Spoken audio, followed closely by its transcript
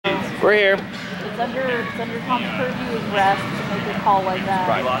We're here. It's under Tom's purview of rest to make a call like that.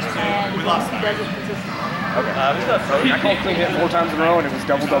 Right. And he does it consistently. Okay. I called clean hit 4 times in a row and it was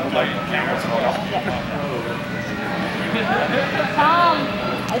double like cameras going off. Tom,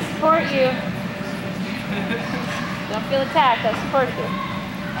 I support you. Don't feel attacked, I support you.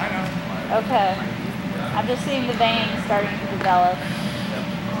 I know. Okay. I'm just seeing the veins starting to develop.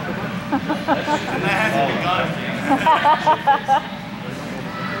 And that hasn't begun.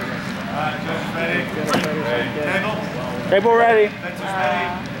 Judge ready. Table. Table ready. Fencers ready.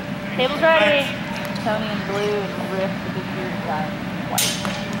 Table's ready. Tony in blue and Riff, the big beard guy, in white.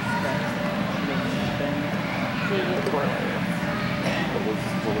 David Corley.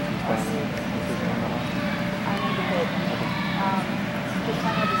 I need to hit. Just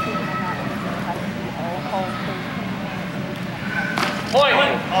kind of decision on that one. If I can do all calls 13 Point.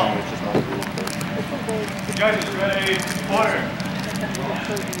 minutes. Judges ready. Order.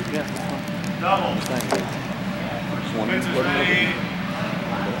 Double. Fencers ready.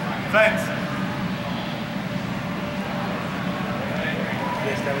 Fence.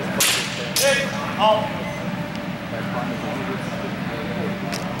 Yes, that was perfect. Halt.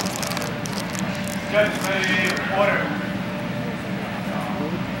 Judges ready. Order.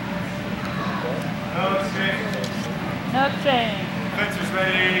 No exchange. No exchange. Fencers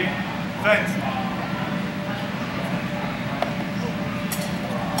ready. Fence.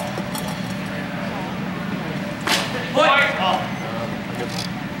 Point. Halt.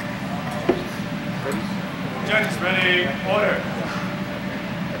 Judges ready. Order.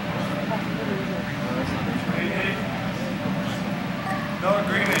 No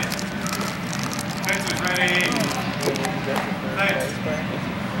agreement. Fencers ready. Fence.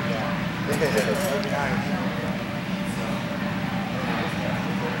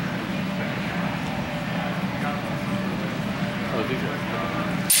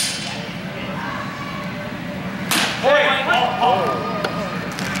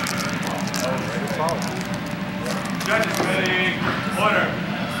 Judges ready. Order.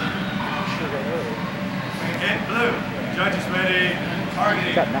 Hit blue. Judges ready.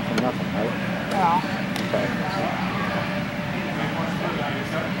 Targeting. Got nothing, right? Yeah.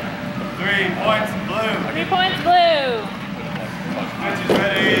 3 points blue. 3 points blue. Judges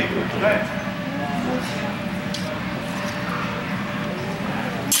ready. Fence.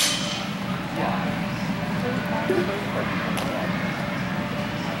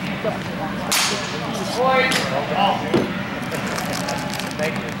 Point.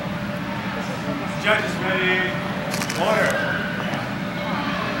 Thank you. Judges ready. Order.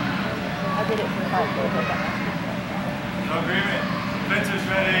 I did it for help. No agreement. Fencers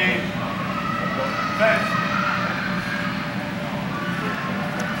ready. Fence.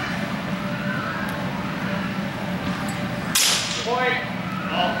 Point.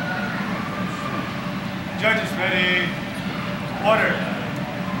 Halt. Judges ready. Order.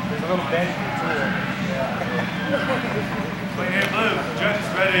 There's a little bend tool. Clean hit blue. Judges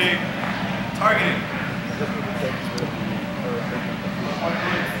ready. Targeting.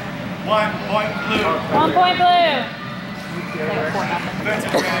 1 point blue. 1 point blue.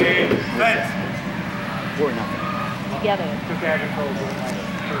 Fencers ready. Fence. 4-0. Together. Took agriculture.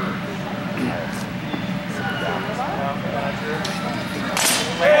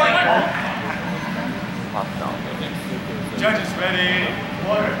 Judges ready.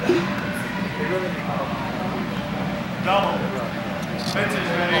 Order. Double. Fencers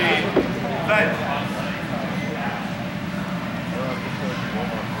ready. Fence.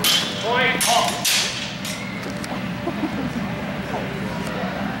 Point. Halt.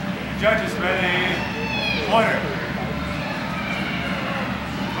 Judges ready. Order.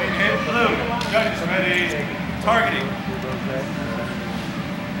 Clean hit blue. Judges ready. Targeting.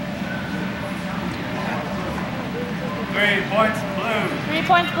 Three points blue. 3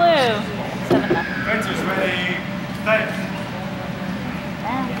 points blue. 7-0. Fencers ready. Fence.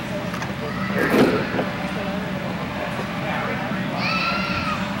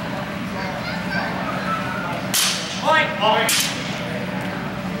 Point. Point.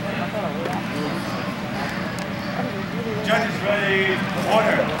 Judges ready.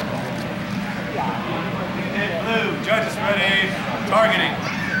 Order. Hit blue. Judges ready. Targeting.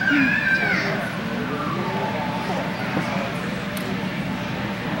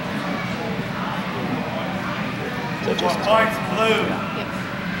 Points blue.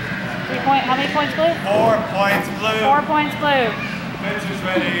 3 point. How many points blue? 4 points blue. 4 points blue. Fencers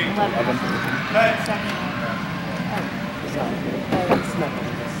ready. 11. Fence.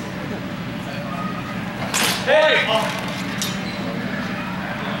 Hey!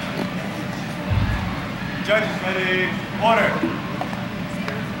 Judges ready. Order.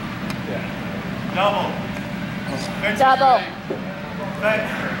 Double. Fence is Double. ready. Fence.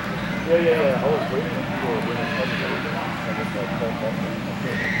 Yeah. I was waiting for when it comes to it. I just like called Bostic.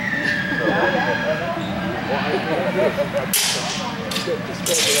 So, well,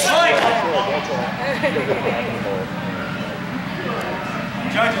 I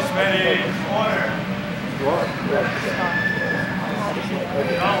Judges ready. Order.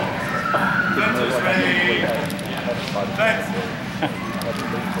 No. Fence is ready. Fence.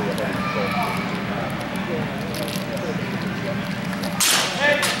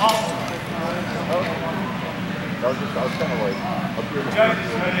 I was kind of like up here.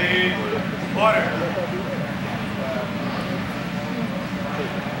 Judges ready. Order.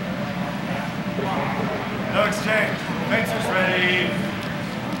 No exchange. Fence is ready.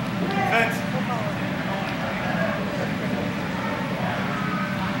 Fence.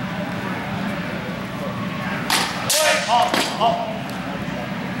 Halt.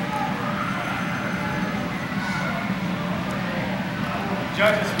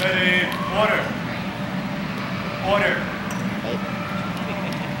 Judges ready. Order.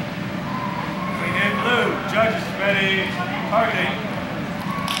 Clean in blue. Judges ready. Targeting.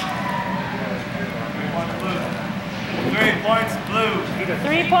 3 points blue.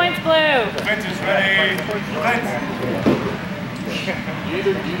 3 points blue. Fence is ready. Fence. You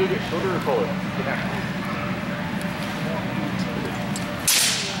either get shorter or forward.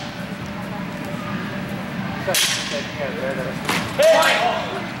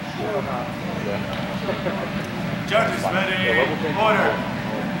 Judges ready. Order.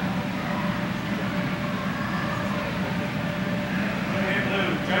 In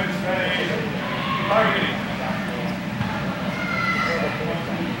blue. Judges ready. Targeting.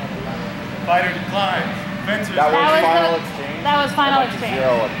 Fighter declines. Fencers. That was final That exchange. was final exchange.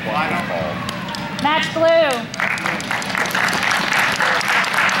 Zero at Final. Match blue.